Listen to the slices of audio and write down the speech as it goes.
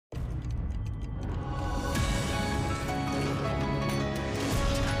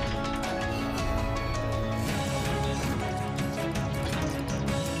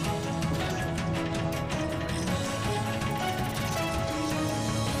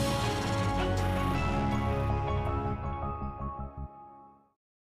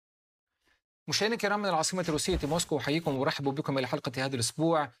مشاهدينا الكرام من العاصمة الروسية موسكو، أحييكم وأرحب بكم إلى حلقة هذا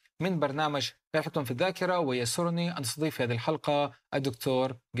الأسبوع من برنامج رحلة في الذاكرة، ويسرني أن أستضيف في هذه الحلقة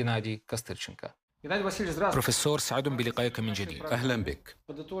الدكتور جنادي كاسترتشنكا. بروفيسور، سعيد بلقائك من جديد. أهلا بك.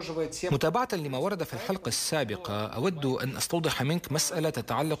 متابعة لما ورد في الحلقة السابقة، أود أن أستوضح منك مسألة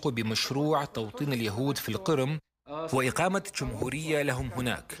تتعلق بمشروع توطين اليهود في القرم وإقامة جمهورية لهم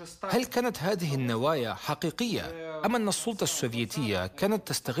هناك. هل كانت هذه النوايا حقيقية أم أن السلطة السوفيتية كانت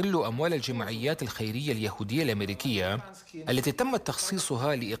تستغل أموال الجمعيات الخيرية اليهودية الأمريكية التي تم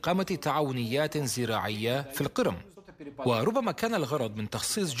تخصيصها لإقامة تعاونيات زراعية في القرم؟ وربما كان الغرض من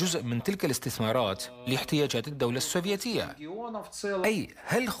تخصيص جزء من تلك الاستثمارات لاحتياجات الدولة السوفيتية. أي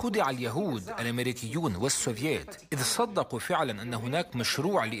هل خدع اليهود الأمريكيون والسوفييت إذ صدقوا فعلا أن هناك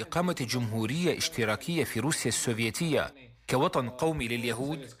مشروع لإقامة جمهورية اشتراكية في روسيا السوفيتية كوطن قومي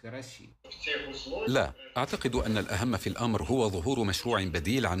لليهود؟ لا، أعتقد أن الأهم في الأمر هو ظهور مشروع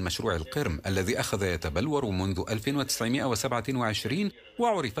بديل عن مشروع القرم الذي أخذ يتبلور منذ 1927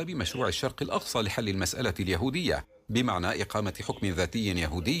 وعرف بمشروع الشرق الأقصى لحل المسألة اليهودية، بمعنى إقامة حكم ذاتي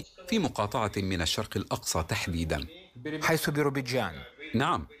يهودي في مقاطعة من الشرق الأقصى تحديدا، حيث بيروبيجان.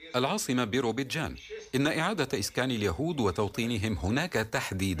 نعم، العاصمة بيروبيجان. إن إعادة إسكان اليهود وتوطينهم هناك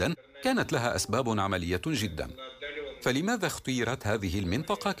تحديدا كانت لها أسباب عملية جدا. فلماذا اختيرت هذه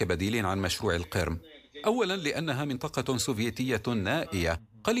المنطقة كبديل عن مشروع القرم؟ أولا لأنها منطقة سوفيتية نائية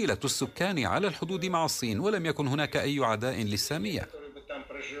قليلة السكان على الحدود مع الصين، ولم يكن هناك أي عداء للسامية.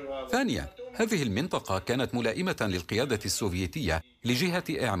 ثانيا، هذه المنطقة كانت ملائمة للقيادة السوفيتية لجهة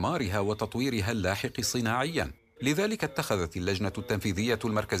إعمارها وتطويرها اللاحق صناعيا، لذلك اتخذت اللجنة التنفيذية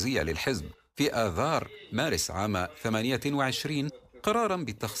المركزية للحزب في آذار مارس عام 28 قرارا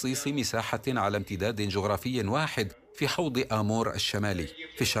بالتخصيص مساحة على امتداد جغرافي واحد في حوض آمور الشمالي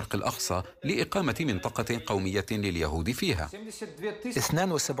في الشرق الأقصى لإقامة منطقة قومية لليهود فيها.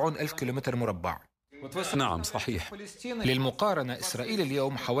 72,000 كيلومتر مربع. نعم صحيح. للمقارنة، إسرائيل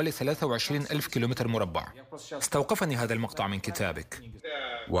اليوم حوالي 23,000 كيلومتر مربع. استوقفني هذا المقطع من كتابك.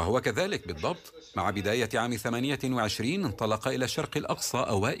 وهو كذلك بالضبط. مع بداية عام 28 انطلق إلى الشرق الأقصى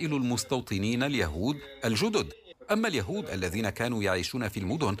أوائل المستوطنين اليهود الجدد. أما اليهود الذين كانوا يعيشون في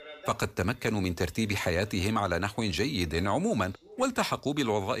المدن فقد تمكنوا من ترتيب حياتهم على نحو جيد عموما، والتحقوا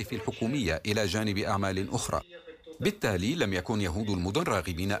بالوظائف الحكومية إلى جانب أعمال أخرى. بالتالي لم يكن يهود المدن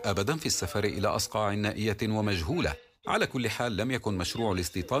راغبين أبدا في السفر إلى أصقاع نائية ومجهولة. على كل حال، لم يكن مشروع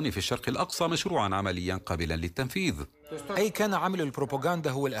الاستيطان في الشرق الأقصى مشروعا عمليا قابلا للتنفيذ. أي كان عامل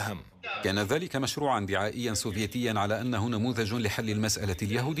البروباغندا هو الأهم؟ كان ذلك مشروعا دعائيا سوفيتيا على أنه نموذج لحل المسألة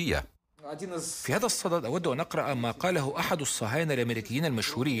اليهودية. في هذا الصدد أود أن أقرأ ما قاله أحد الصهاينة الأمريكيين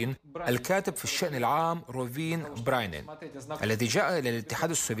المشهورين، الكاتب في الشأن العام روفين براينين، الذي جاء إلى الاتحاد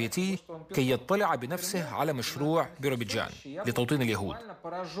السوفيتي كي يطلع بنفسه على مشروع بيروبيجان لتوطين اليهود.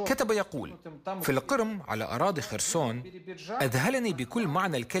 كتب يقول: في القرم على أراضي خرسون أذهلني بكل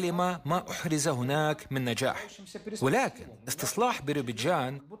معنى الكلمة ما أحرز هناك من نجاح، ولكن استصلاح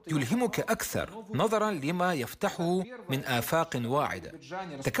بيروبيجان يلهمك أكثر نظرا لما يفتحه من آفاق واعدة.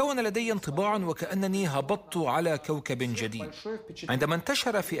 تكون لدي انطباع وكأنني هبطت على كوكب جديد. عندما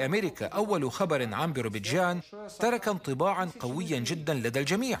انتشر في أمريكا أول خبر عن بيروبيجان ترك انطباعا قويا جدا لدى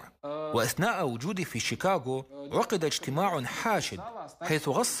الجميع. وأثناء وجودي في شيكاغو عقد اجتماع حاشد حيث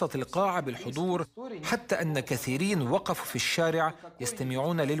غصت القاعة بالحضور، حتى أن كثيرين وقفوا في الشارع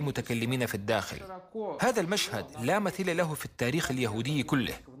يستمعون للمتكلمين في الداخل. هذا المشهد لا مثيل له في التاريخ اليهودي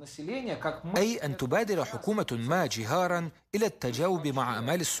كله، أي أن تبادر حكومة ما جهارا إلى التجاوب مع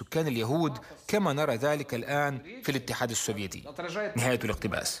آمال السكان اليهود كما نرى ذلك الآن في الاتحاد السوفيتي. نهاية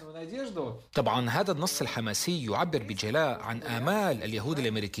الاقتباس. طبعا هذا النص الحماسي يعبر بجلاء عن آمال اليهود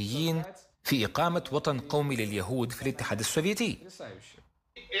الأمريكيين في إقامة وطن قومي لليهود في الاتحاد السوفيتي.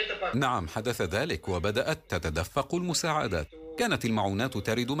 نعم، حدث ذلك وبدأت تتدفق المساعدات. كانت المعونات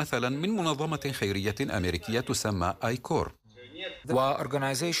ترد مثلا من منظمة خيرية أمريكية تسمى آيكور و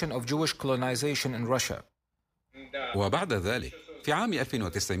Organization of Jewish Colonization in Russia. وبعد ذلك في عام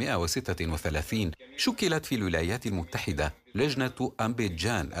 1936 شكلت في الولايات المتحدة لجنة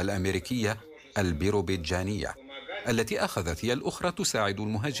أمبيجان الأمريكية البيروبيجانية، التي أخذت هي الأخرى تساعد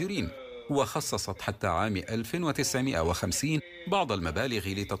المهاجرين، وخصصت حتى عام 1950 بعض المبالغ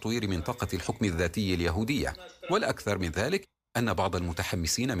لتطوير منطقة الحكم الذاتي اليهودية. والأكثر من ذلك أن بعض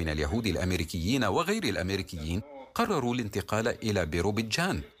المتحمسين من اليهود الأمريكيين وغير الأمريكيين قرروا الانتقال إلى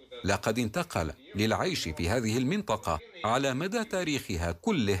بيروبيجان. لقد انتقل للعيش في هذه المنطقة على مدى تاريخها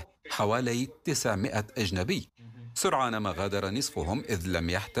كله حوالي 900 أجنبي. سرعان ما غادر نصفهم إذ لم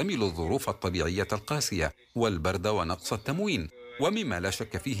يحتملوا الظروف الطبيعية القاسية والبرد ونقص التموين. ومما لا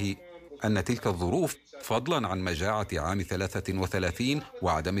شك فيه أن تلك الظروف فضلا عن مجاعة عام 33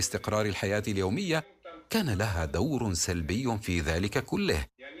 وعدم استقرار الحياة اليومية كان لها دور سلبي في ذلك كله.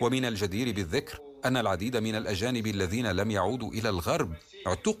 ومن الجدير بالذكر أن العديد من الأجانب الذين لم يعودوا إلى الغرب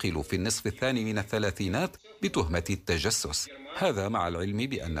اعتقلوا في النصف الثاني من الثلاثينات بتهمة التجسس. هذا مع العلم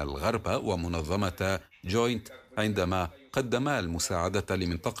بأن الغرب ومنظمة جوينت عندما قدما المساعدة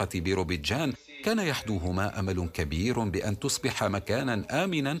لمنطقة بيروبيجان كان يحدوهما أمل كبير بأن تصبح مكانا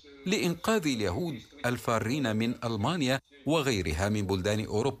آمنا لإنقاذ اليهود الفارين من ألمانيا وغيرها من بلدان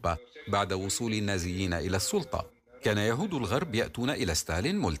أوروبا بعد وصول النازيين إلى السلطة. كان يهود الغرب يأتون إلى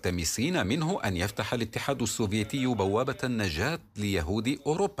ستالين ملتمسين منه أن يفتح الاتحاد السوفيتي بوابة النجاة ليهود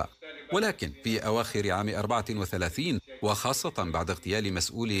أوروبا. ولكن في أواخر عام 34 وخاصة بعد اغتيال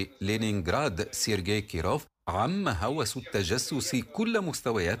مسؤول لينينغراد سيرجي كيروف عم هوس التجسس كل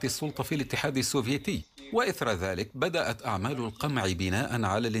مستويات السلطة في الاتحاد السوفيتي، وإثر ذلك بدأت أعمال القمع بناء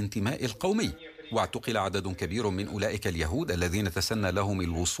على الانتماء القومي، واعتقل عدد كبير من أولئك اليهود الذين تسنى لهم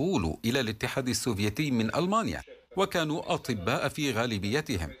الوصول إلى الاتحاد السوفيتي من ألمانيا، وكانوا أطباء في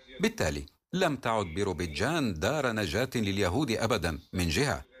غالبيتهم. بالتالي لم تعد بيروبيجان دار نجاة لليهود أبدا. من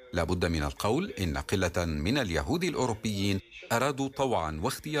جهة لا بد من القول إن قلة من اليهود الأوروبيين أرادوا طوعا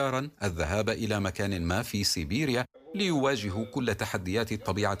واختيارا الذهاب إلى مكان ما في سيبيريا ليواجهوا كل تحديات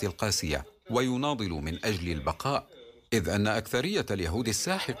الطبيعة القاسية ويناضلوا من أجل البقاء، إذ أن أكثرية اليهود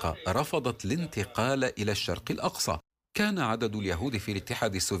الساحقة رفضت الانتقال إلى الشرق الأقصى. كان عدد اليهود في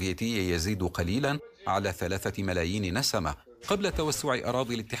الاتحاد السوفيتي يزيد قليلا على 3 ملايين نسمة قبل توسع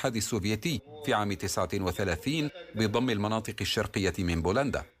أراضي الاتحاد السوفيتي في عام 39 بضم المناطق الشرقية من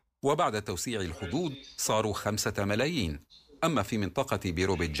بولندا، وبعد توسيع الحدود صاروا 5 ملايين. أما في منطقة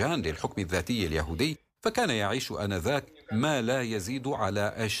بيروبيجان للحكم الذاتي اليهودي فكان يعيش آنذاك ما لا يزيد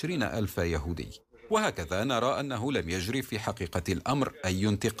على 20,000 يهودي. وهكذا نرى أنه لم يجري في حقيقة الأمر أي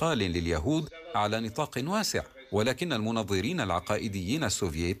انتقال لليهود على نطاق واسع، ولكن المنظرين العقائديين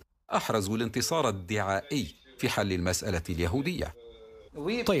السوفييت أحرزوا الانتصار الدعائي في حل المسألة اليهودية.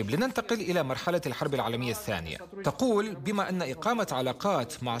 طيب، لننتقل إلى مرحلة الحرب العالمية الثانية. تقول بما أن إقامة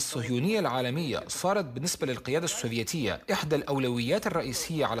علاقات مع الصهيونية العالمية صارت بالنسبة للقيادة السوفيتية إحدى الأولويات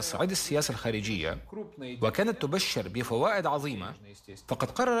الرئيسية على صعيد السياسة الخارجية، وكانت تبشر بفوائد عظيمة،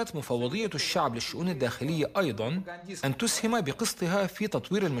 فقد قررت مفوضية الشعب للشؤون الداخلية أيضا أن تسهم بقسطها في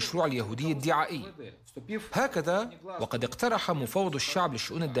تطوير المشروع اليهودي الدعائي. هكذا وقد اقترح مفوض الشعب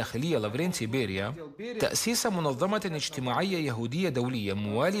للشؤون الداخلية لافرنتي بيريا تأسيس منظمة اجتماعية يهودية دولية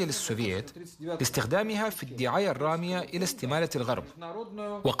موالية للسوفييت لاستخدامها في الدعاية الرامية إلى استمالة الغرب.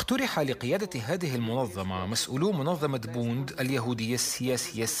 واقترح لقيادة هذه المنظمة مسؤولو منظمة بوند اليهودية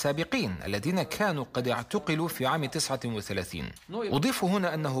السياسية السابقين الذين كانوا قد اعتقلوا في عام 39. أضيف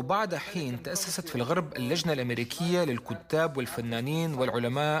هنا أنه بعد حين تأسست في الغرب اللجنة الأمريكية للكتاب والفنانين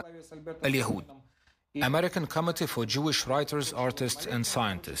والعلماء اليهود American Committee for Jewish Writers, Artists and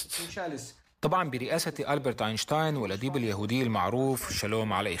Scientists، طبعا برئاسة ألبرت أينشتاين والأديب اليهودي المعروف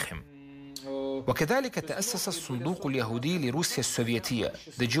شالوم عليخم. وكذلك تأسس الصندوق اليهودي لروسيا السوفيتية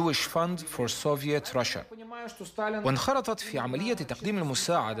The Jewish Fund for Soviet Russia، وانخرطت في عملية تقديم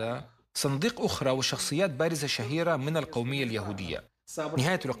المساعدة صناديق أخرى وشخصيات بارزة شهيرة من القومية اليهودية.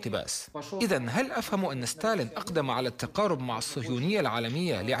 نهاية الاقتباس. إذن هل أفهم أن ستالين أقدم على التقارب مع الصهيونية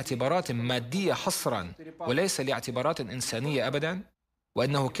العالمية لاعتبارات مادية حصرا وليس لاعتبارات إنسانية أبدا؟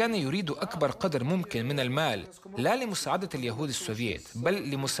 وأنه كان يريد أكبر قدر ممكن من المال لا لمساعدة اليهود السوفييت بل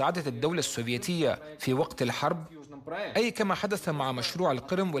لمساعدة الدولة السوفيتية في وقت الحرب، أي كما حدث مع مشروع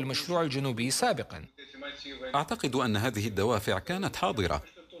القرم والمشروع الجنوبي سابقا؟ أعتقد أن هذه الدوافع كانت حاضرة،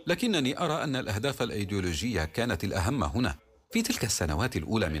 لكنني أرى أن الأهداف الأيديولوجية كانت الأهم هنا. في تلك السنوات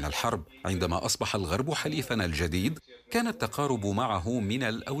الأولى من الحرب عندما أصبح الغرب حليفنا الجديد كان التقارب معه من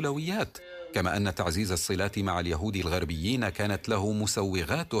الأولويات، كما أن تعزيز الصلات مع اليهود الغربيين كانت له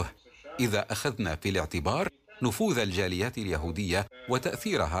مسوغاته إذا أخذنا في الاعتبار نفوذ الجاليات اليهودية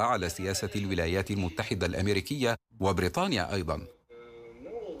وتأثيرها على سياسة الولايات المتحدة الأمريكية وبريطانيا أيضا.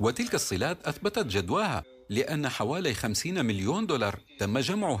 وتلك الصلات أثبتت جدواها لأن حوالي 50 مليون دولار تم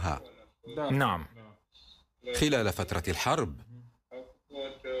جمعها نعم خلال فترة الحرب،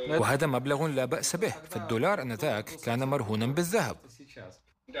 وهذا مبلغ لا بأس به، فالدولار آنذاك كان مرهونا بالذهب.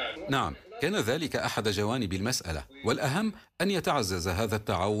 نعم، كان ذلك أحد جوانب المسألة، والأهم أن يتعزز هذا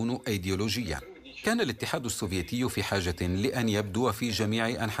التعاون أيديولوجيا. كان الاتحاد السوفيتي في حاجة لأن يبدو في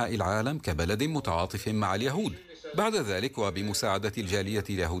جميع أنحاء العالم كبلد متعاطف مع اليهود. بعد ذلك وبمساعدة الجالية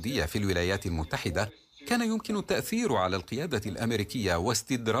اليهودية في الولايات المتحدة كان يمكن التأثير على القيادة الأمريكية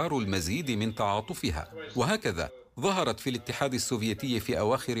واستدرار المزيد من تعاطفها. وهكذا ظهرت في الاتحاد السوفيتي في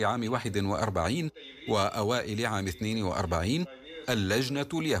أواخر عام 41 وأوائل عام 42 اللجنة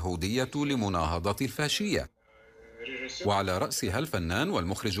اليهودية لمناهضة الفاشية، وعلى رأسها الفنان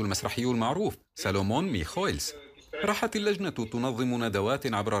والمخرج المسرحي المعروف سالومون ميخويلس. راحت اللجنة تنظم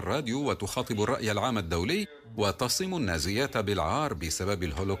ندوات عبر الراديو وتخاطب الرأي العام الدولي وتصم النازيات بالعار بسبب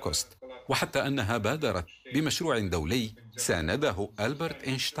الهولوكوست، وحتى أنها بادرت بمشروع دولي سانده ألبرت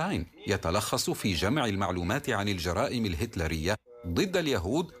إينشتاين يتلخص في جمع المعلومات عن الجرائم الهتلرية ضد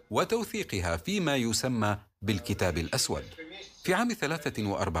اليهود وتوثيقها فيما يسمى بالكتاب الأسود. في عام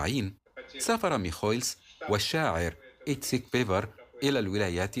 43 سافر ميخويلس والشاعر إيتسيك بيفر إلى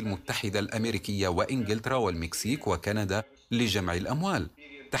الولايات المتحدة الأمريكية وإنجلترا والمكسيك وكندا لجمع الأموال.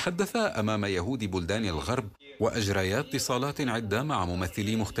 تحدثا أمام يهود بلدان الغرب وأجريا اتصالات عدة مع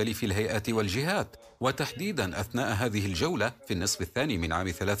ممثلي مختلف الهيئات والجهات. وتحديدا أثناء هذه الجولة في النصف الثاني من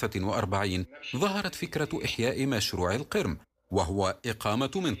عام 43 ظهرت فكرة إحياء مشروع القرم، وهو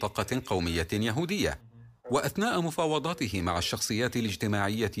إقامة منطقة قومية يهودية. وأثناء مفاوضاته مع الشخصيات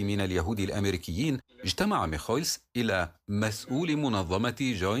الاجتماعية من اليهود الأمريكيين اجتمع ميخويلس إلى مسؤول منظمة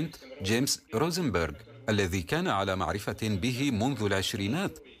جوينت جيمس روزنبرغ، الذي كان على معرفة به منذ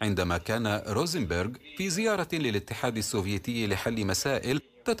العشرينات عندما كان روزنبرغ في زيارة للاتحاد السوفيتي لحل مسائل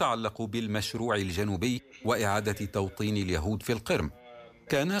تتعلق بالمشروع الجنوبي وإعادة توطين اليهود في القرم.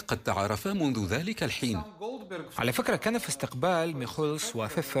 كان قد تعارفا منذ ذلك الحين. على فكرة، كان في استقبال ميخويلس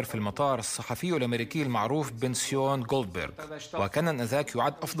وفيفر في المطار الصحفي الأمريكي المعروف بنسيون جولدبرغ، وكان آنذاك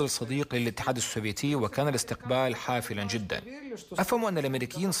يعد أفضل صديق للاتحاد السوفيتي، وكان الاستقبال حافلا جدا. أفهم أن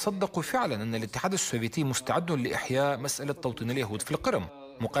الأمريكيين صدقوا فعلا أن الاتحاد السوفيتي مستعد لإحياء مسألة توطين اليهود في القرم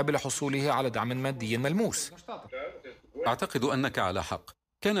مقابل حصوله على دعم مادي ملموس. أعتقد أنك على حق.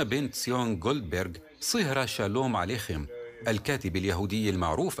 كان بنسيون جولدبرغ صهر شالوم عليخم، الكاتب اليهودي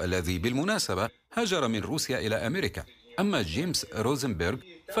المعروف الذي بالمناسبة هاجر من روسيا إلى أمريكا. أما جيمس روزنبرغ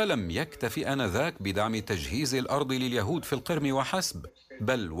فلم يكتفي آنذاك بدعم تجهيز الأرض لليهود في القرم وحسب،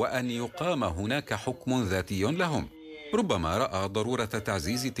 بل وأن يقام هناك حكم ذاتي لهم. ربما رأى ضرورة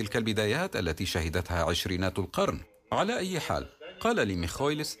تعزيز تلك البدايات التي شهدتها عشرينات القرن. على أي حال، قال لي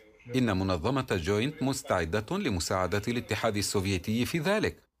ميخويلس إن منظمة جوينت مستعدة لمساعدة الاتحاد السوفيتي في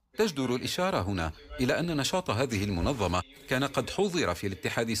ذلك. تجدر الإشارة هنا إلى أن نشاط هذه المنظمة كان قد حظر في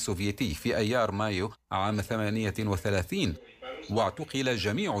الاتحاد السوفيتي في أيار مايو عام 38، واعتقل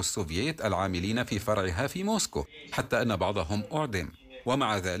جميع السوفييت العاملين في فرعها في موسكو، حتى أن بعضهم أعدم.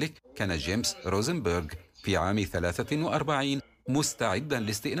 ومع ذلك كان جيمس روزنبرغ في عام 43 مستعدا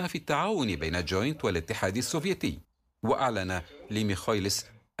لاستئناف التعاون بين جوينت والاتحاد السوفيتي. وأعلن لميخويلس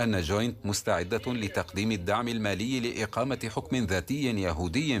أن جوينت مستعدة لتقديم الدعم المالي لإقامة حكم ذاتي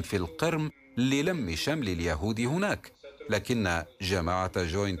يهودي في القرم للم شمل اليهود هناك. لكن جماعة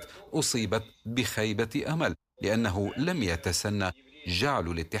جوينت أصيبت بخيبة أمل، لأنه لم يتسنى جعل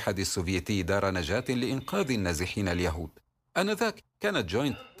الاتحاد السوفيتي دار نجاة لإنقاذ النازحين اليهود. آنذاك كانت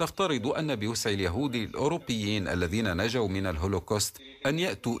جوينت تفترض أن بوسع اليهود الأوروبيين الذين نجوا من الهولوكوست أن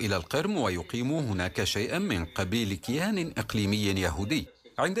يأتوا إلى القرم ويقيموا هناك شيئا من قبيل كيان إقليمي يهودي.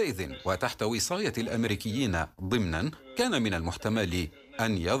 عندئذ وتحت وصاية الأمريكيين ضمنا، كان من المحتمل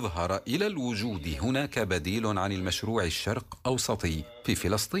أن يظهر إلى الوجود هناك بديل عن المشروع الشرق أوسطي في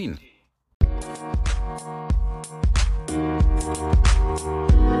فلسطين.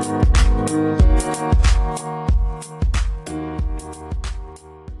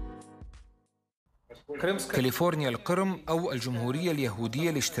 كاليفورنيا القرم أو الجمهورية اليهودية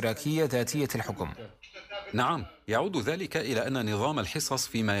الاشتراكية ذاتية الحكم. نعم، يعود ذلك إلى أن نظام الحصص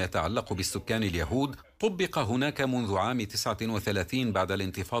فيما يتعلق بالسكان اليهود طبق هناك منذ عام 39 بعد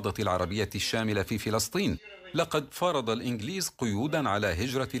الانتفاضة العربية الشاملة في فلسطين. لقد فرض الإنجليز قيودا على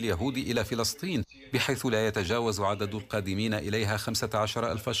هجرة اليهود إلى فلسطين، بحيث لا يتجاوز عدد القادمين إليها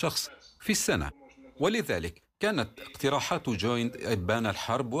 15,000 شخص في السنة. ولذلك كانت اقتراحات جوينت إبان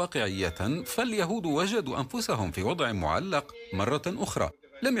الحرب واقعية، فاليهود وجدوا أنفسهم في وضع معلق مرة أخرى.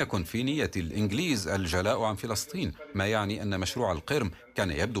 لم يكن في نية الإنجليز الجلاء عن فلسطين، ما يعني أن مشروع القرم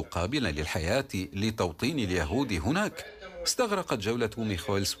كان يبدو قابلا للحياة لتوطين اليهود هناك. استغرقت جولة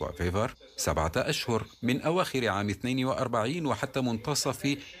ميخويلس وفيفر 7 أشهر من أواخر عام 42 وحتى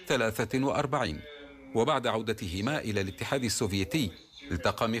منتصف 43. وبعد عودتهما إلى الاتحاد السوفيتي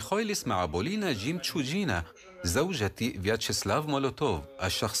التقى ميخويلس مع بولينا جيمتشوجينا زوجة فياتشسلاف مولوتوف،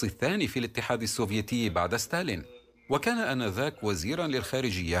 الشخص الثاني في الاتحاد السوفيتي بعد ستالين، وكان آنذاك وزيرا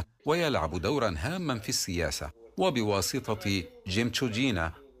للخارجية ويلعب دورا هاما في السياسة. وبواسطة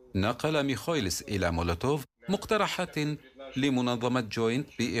جيمتشوجينا نقل ميخويلس إلى مولوتوف مقترحات لمنظمة جوينت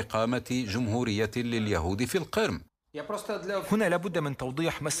بإقامة جمهورية لليهود في القرم. هنا لابد من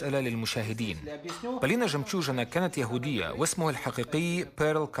توضيح مسألة للمشاهدين. بولينا جمتشوجنا كانت يهودية واسمه الحقيقي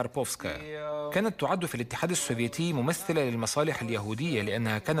بيرل كاربوفسكايا. كانت تعد في الاتحاد السوفيتي ممثلة للمصالح اليهودية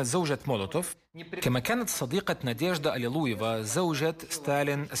لأنها كانت زوجة مولوتوف، كما كانت صديقة ناديجدا أليلويفا زوجة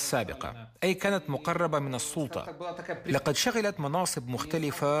ستالين السابقة، أي كانت مقربة من السلطة. لقد شغلت مناصب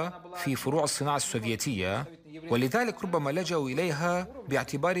مختلفة في فروع الصناعة السوفيتية، ولذلك ربما لجأوا إليها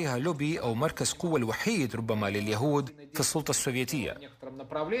باعتبارها لوبي أو مركز قوة الوحيد ربما لليهود في السلطة السوفيتية.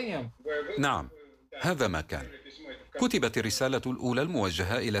 نعم، هذا ما كان. كتبت الرسالة الأولى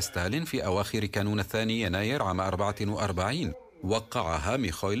الموجهة إلى ستالين في أواخر كانون الثاني يناير عام 44. وقعها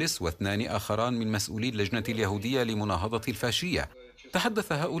ميخايلس واثنان آخران من مسؤولي اللجنة اليهودية لمناهضة الفاشية.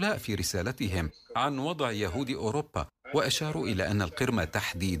 تحدث هؤلاء في رسالتهم عن وضع يهود أوروبا، وأشاروا إلى أن القرم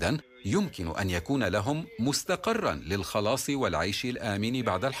تحديدا يمكن أن يكون لهم مستقرا للخلاص والعيش الآمن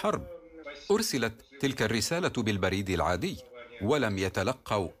بعد الحرب. أرسلت تلك الرسالة بالبريد العادي، ولم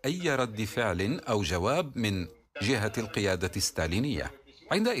يتلقوا أي رد فعل أو جواب من جهة القيادة الستالينية.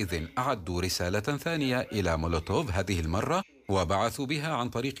 عندئذ أعدوا رسالة ثانية إلى مولوتوف، هذه المرة وبعثوا بها عن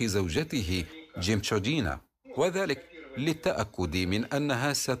طريق زوجته جيمتشوجينا، وذلك للتأكد من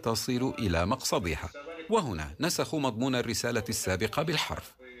أنها ستصل إلى مقصدها. وهنا نسخوا مضمون الرسالة السابقة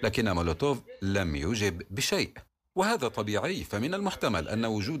بالحرف، لكن مولوتوف لم يجب بشيء، وهذا طبيعي، فمن المحتمل أن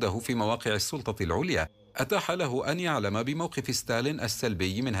وجوده في مواقع السلطة العليا أتاح له أن يعلم بموقف ستالين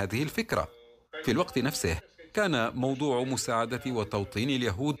السلبي من هذه الفكرة. في الوقت نفسه كان موضوع مساعدة وتوطين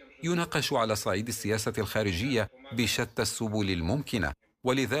اليهود يناقش على صعيد السياسة الخارجية بشتى السبل الممكنة،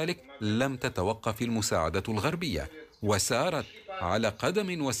 ولذلك لم تتوقف المساعدة الغربية، وسارت على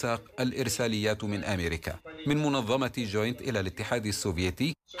قدم وساق الإرساليات من أمريكا، من منظمة جوينت إلى الاتحاد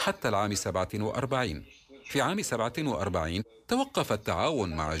السوفيتي حتى العام 47. في عام 47 توقف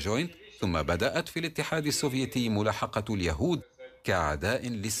التعاون مع جوينت، ثم بدأت في الاتحاد السوفيتي ملاحقة اليهود كأعداء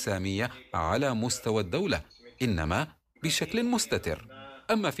للسامية على مستوى الدولة، إنما بشكل مستتر.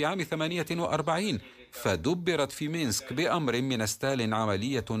 أما في عام 48 فدبرت في مينسك بأمر من ستالين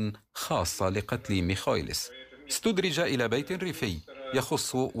عملية خاصة لقتل ميخايلس. استدرج إلى بيت ريفي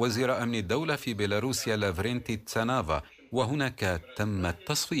يخص وزير أمن الدولة في بيلاروسيا لافرينتي تسانافا، وهناك تمت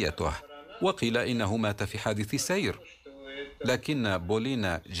تصفيته، وقيل إنه مات في حادث سير، لكن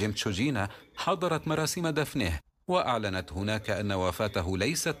بولينا جيمتشوجينا حضرت مراسم دفنه، وأعلنت هناك أن وفاته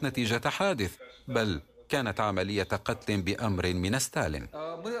ليست نتيجة حادث، بل كانت عملية قتل بأمر من ستالين.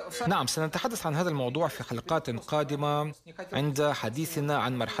 نعم، سنتحدث عن هذا الموضوع في حلقات قادمة عند حديثنا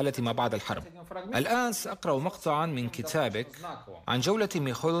عن مرحلة ما بعد الحرب. الآن سأقرأ مقطعا من كتابك عن جولة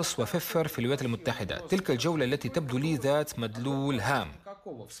ميخايلس وفيفر في الولايات المتحدة، تلك الجولة التي تبدو لي ذات مدلول هام.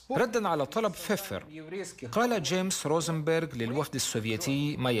 ردا على طلب فيفر، قال جيمس روزنبرغ للوفد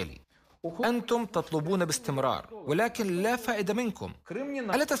السوفيتي ما يلي: أنتم تطلبون باستمرار ولكن لا فائدة منكم.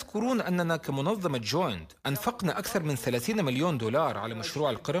 ألا تذكرون أننا كمنظمة جوينت أنفقنا أكثر من 30 مليون دولار على مشروع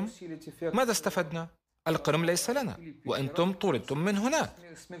القرم؟ ماذا استفدنا؟ القرم ليس لنا وأنتم طردتم من هناك.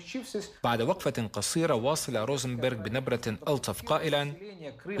 بعد وقفة قصيرة واصل روزنبرغ بنبرة ألطف قائلا: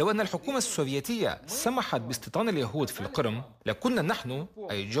 لو أن الحكومة السوفيتية سمحت باستيطان اليهود في القرم لكنا نحن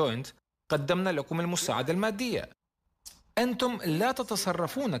أي جوينت قدمنا لكم المساعدة المادية. أنتم لا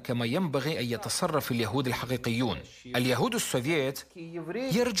تتصرفون كما ينبغي أن يتصرف اليهود الحقيقيون. اليهود السوفييت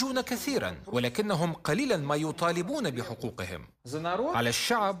يرجون كثيرا ولكنهم قليلا ما يطالبون بحقوقهم. على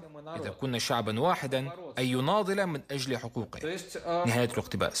الشعب إذا كنا شعبا واحدا أن يناضل من أجل حقوقه. نهاية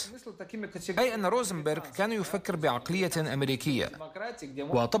الاقتباس. أي أن روزنبرغ كان يفكر بعقلية أمريكية،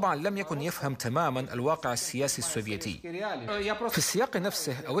 وطبعا لم يكن يفهم تماما الواقع السياسي السوفيتي. في السياق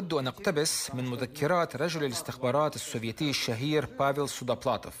نفسه أود أن أقتبس من مذكرات رجل الاستخبارات السوفيتي الشهير بافيل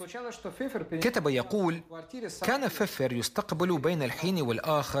سودابلاتوف. كتب يقول: كان فيفر يستقبل بين الحين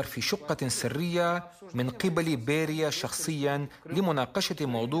والآخر في شقة سرية من قبل بيريا شخصيا لمناقشة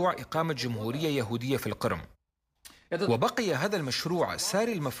موضوع إقامة جمهورية يهودية في القرم، وبقي هذا المشروع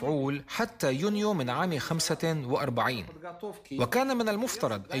ساري المفعول حتى يونيو من عام 45، وكان من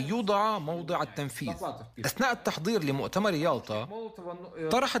المفترض أن يوضع موضع التنفيذ. أثناء التحضير لمؤتمر يالطا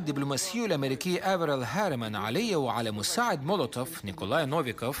طرح الدبلوماسي الأمريكي أفريل هارمان علي وعلى مساعد مولوتوف نيكولاي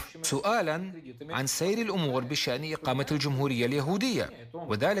نوفيكوف سؤالا عن سير الأمور بشأن إقامة الجمهورية اليهودية،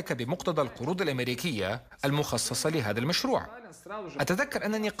 وذلك بمقتضى القروض الأمريكية المخصصة لهذا المشروع. أتذكر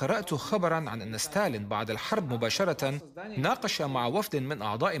أنني قرأت خبرا عن أن ستالين بعد الحرب مباشرة ناقش مع وفد من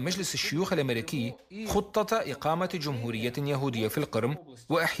أعضاء مجلس الشيوخ الأمريكي خطة إقامة جمهورية يهودية في القرم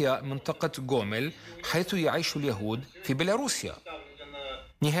وإحياء منطقة غوميل حيث يعيش اليهود في بيلاروسيا.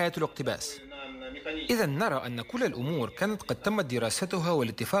 نهاية الاقتباس. إذا نرى أن كل الأمور كانت قد تمت دراستها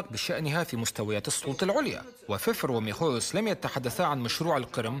والاتفاق بشأنها في مستويات السلطة العليا، وفيفر وميخويوس لم يتحدثا عن مشروع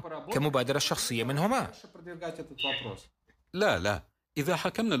القرم كمبادرة شخصية منهما. لا، إذا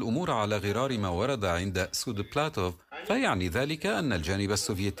حكمنا الأمور على غرار ما ورد عند سود بلاتوف فيعني ذلك أن الجانب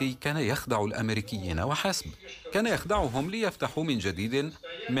السوفيتي كان يخدع الأمريكيين وحسب، كان يخدعهم ليفتحوا من جديد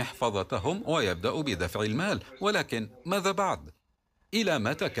محفظتهم ويبدأوا بدفع المال، ولكن ماذا بعد؟ إلى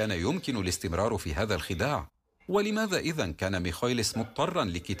متى كان يمكن الاستمرار في هذا الخداع؟ ولماذا إذن كان ميخايلس مضطرا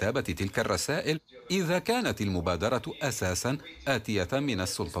لكتابة تلك الرسائل إذا كانت المبادرة أساسا آتية من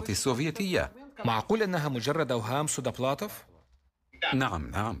السلطة السوفيتية؟ معقول أنها مجرد أوهام سودا بلاتوف؟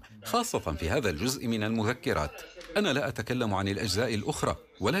 نعم، خاصة في هذا الجزء من المذكرات. أنا لا أتكلم عن الأجزاء الأخرى،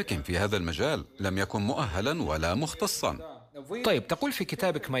 ولكن في هذا المجال لم يكن مؤهلا ولا مختصا. طيب، تقول في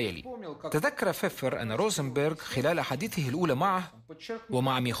كتابك ما يلي: تذكر فيفر أن روزنبرغ خلال حديثه الأولى معه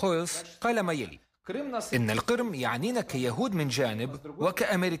ومع ميخويلس قال ما يلي: إن القرم يعنينا كيهود من جانب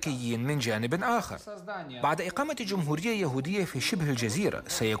وكأمريكيين من جانب آخر. بعد إقامة جمهورية يهودية في شبه الجزيرة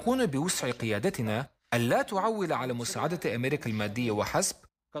سيكون بوسع قيادتنا ألا تعول على مساعدة أمريكا المادية وحسب،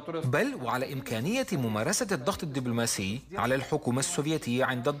 بل وعلى إمكانية ممارسة الضغط الدبلوماسي على الحكومة السوفيتية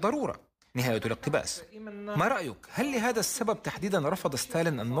عند الضرورة. نهاية الاقتباس. ما رأيك؟ هل لهذا السبب تحديدا رفض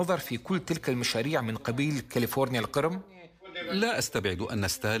ستالين النظر في كل تلك المشاريع من قبيل كاليفورنيا القرم؟ لا أستبعد أن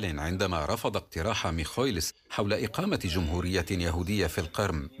ستالين عندما رفض اقتراح ميخايلس حول إقامة جمهورية يهودية في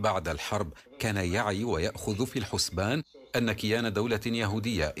القرم بعد الحرب كان يعي ويأخذ في الحسبان أن كيان دولة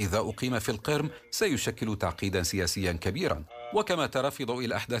يهودية إذا أقيم في القرم سيشكل تعقيدا سياسيا كبيرا. وكما ترى في ضوء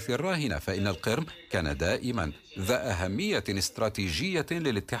الأحداث الراهنة فإن القرم كان دائما ذا أهمية استراتيجية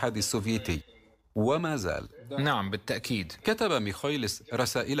للاتحاد السوفيتي وما زال. نعم بالتأكيد. كتب ميخايلس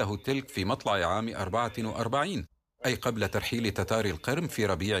رسائله تلك في مطلع عام 44، أي قبل ترحيل تتار القرم في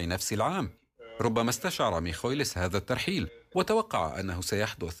ربيع نفس العام. ربما استشعر ميخايلس هذا الترحيل وتوقع أنه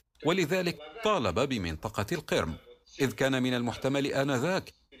سيحدث، ولذلك طالب بمنطقة القرم، إذ كان من المحتمل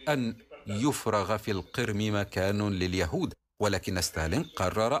آنذاك أن يفرغ في القرم مكان لليهود، ولكن ستالين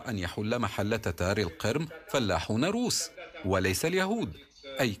قرر أن يحل محل تتار القرم فلاحون روس وليس اليهود،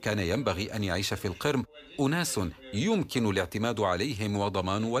 أي كان ينبغي أن يعيش في القرم أناس يمكن الاعتماد عليهم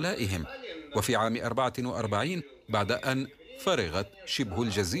وضمان ولائهم. وفي عام 44 بعد أن فرغت شبه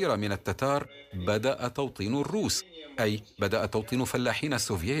الجزيرة من التتار بدأ توطين الروس، أي بدأ توطين فلاحين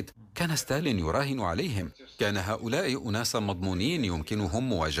السوفييت. كان ستالين يراهن عليهم، كان هؤلاء أناسا مضمونين يمكنهم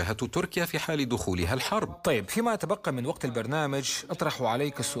مواجهة تركيا في حال دخولها الحرب. طيب، فيما تبقى من وقت البرنامج أطرح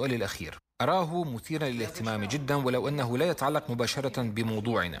عليك السؤال الأخير، أراه مثيرا للاهتمام جدا ولو أنه لا يتعلق مباشرة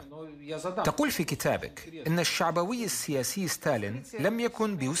بموضوعنا. تقول في كتابك إن الشعبوي السياسي ستالين لم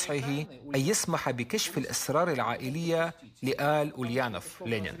يكن بوسعه أن يسمح بكشف الأسرار العائلية لآل أوليانوف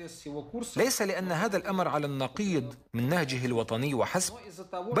لينين، ليس لأن هذا الأمر على النقيض من نهجه الوطني وحسب،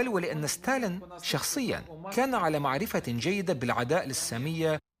 بل ولأن ستالين شخصيا كان على معرفة جيدة بالعداء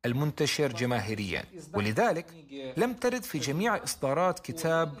للسامية المنتشر جماهيريا، ولذلك لم ترد في جميع إصدارات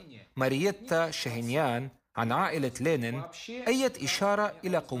كتاب مارييتا شاهينيان عن عائلة لينين أي إشارة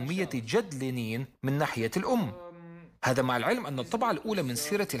إلى قومية جد لينين من ناحية الأم. هذا مع العلم أن الطبعة الأولى من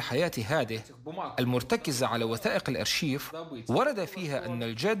سيرة الحياة هذه المرتكزة على وثائق الأرشيف ورد فيها أن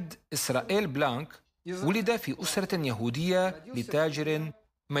الجد إسرائيل بلانك ولد في أسرة يهودية لتاجر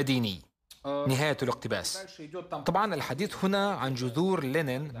مديني. نهاية الاقتباس. طبعا الحديث هنا عن جذور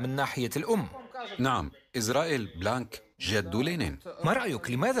لينين من ناحية الأم. نعم، إسرائيل بلانك جد لينين. ما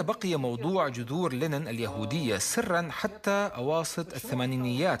رأيك؟ لماذا بقي موضوع جذور لينين اليهودية سرا حتى أواسط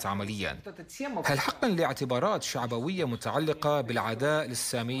الثمانينيات عمليا؟ هل حقا لاعتبارات شعبوية متعلقة بالعداء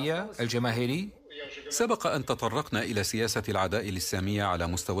للسامية الجماهيري؟ سبق أن تطرقنا إلى سياسة العداء للسامية على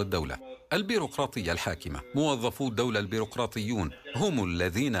مستوى الدولة. البيروقراطية الحاكمة، موظفو الدولة البيروقراطيون هم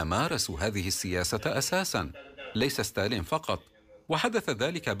الذين مارسوا هذه السياسة أساسا، ليس ستالين فقط. وحدث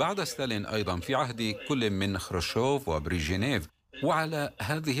ذلك بعد ستالين أيضا في عهد كل من خروشوف وبريجينيف. وعلى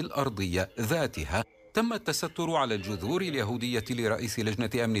هذه الأرضية ذاتها تم التستر على الجذور اليهودية لرئيس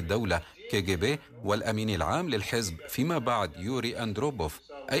لجنة أمن الدولة KGB والأمين العام للحزب فيما بعد يوري أندروبوف،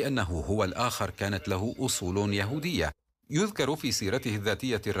 أي أنه هو الآخر كانت له أصول يهودية. يذكر في سيرته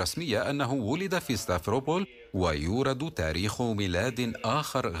الذاتية الرسمية أنه ولد في ستافروبول، ويورد تاريخ ميلاد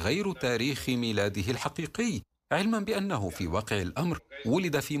آخر غير تاريخ ميلاده الحقيقي، علما بأنه في واقع الأمر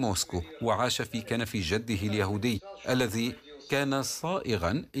ولد في موسكو وعاش في كنف جده اليهودي الذي كان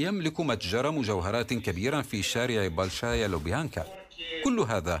صائغا يملك متجر مجوهرات كبيرا في شارع بالشايا لوبيانكا. كل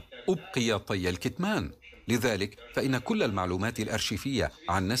هذا أبقي طي الكتمان، لذلك فإن كل المعلومات الأرشيفية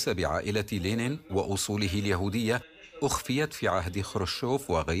عن نسب عائلة لينين وأصوله اليهودية أخفيت في عهد خروشوف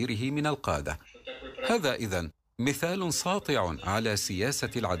وغيره من القادة. هذا إذن مثال ساطع على سياسة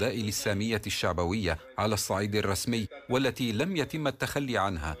العداء السامية الشعبوية على الصعيد الرسمي، والتي لم يتم التخلي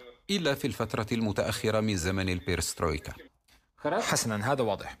عنها إلا في الفترة المتأخرة من زمن البيرسترويكا. حسنا، هذا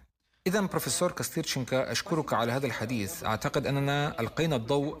واضح. إذن بروفيسور كاستيرتشنكا، أشكرك على هذا الحديث. أعتقد أننا ألقينا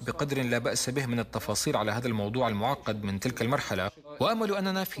الضوء بقدر لا بأس به من التفاصيل على هذا الموضوع المعقد من تلك المرحلة، وأمل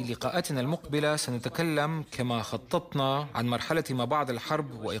أننا في لقاءاتنا المقبلة سنتكلم كما خططنا عن مرحلة ما بعد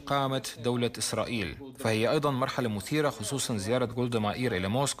الحرب وإقامة دولة إسرائيل، فهي أيضا مرحلة مثيرة، خصوصا زيارة جولدا مائير إلى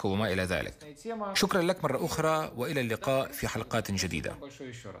موسكو وما إلى ذلك. شكرا لك مرة أخرى، وإلى اللقاء في حلقات جديدة.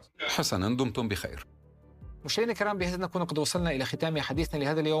 حسنا، دمتم بخير. مشاهدينا الكرام، بهذا نكون قد وصلنا إلى ختام حديثنا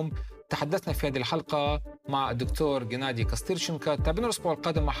لهذا اليوم. تحدثنا في هذه الحلقة مع الدكتور جنادي كاستيرتشنكا. تابعونا الأسبوع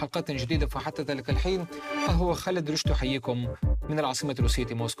القادم مع حلقات جديدة، فحتى ذلك الحين هو خالد رشد يحييكم من العاصمة الروسية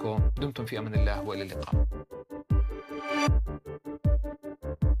موسكو. دمتم في أمان الله، وإلى اللقاء.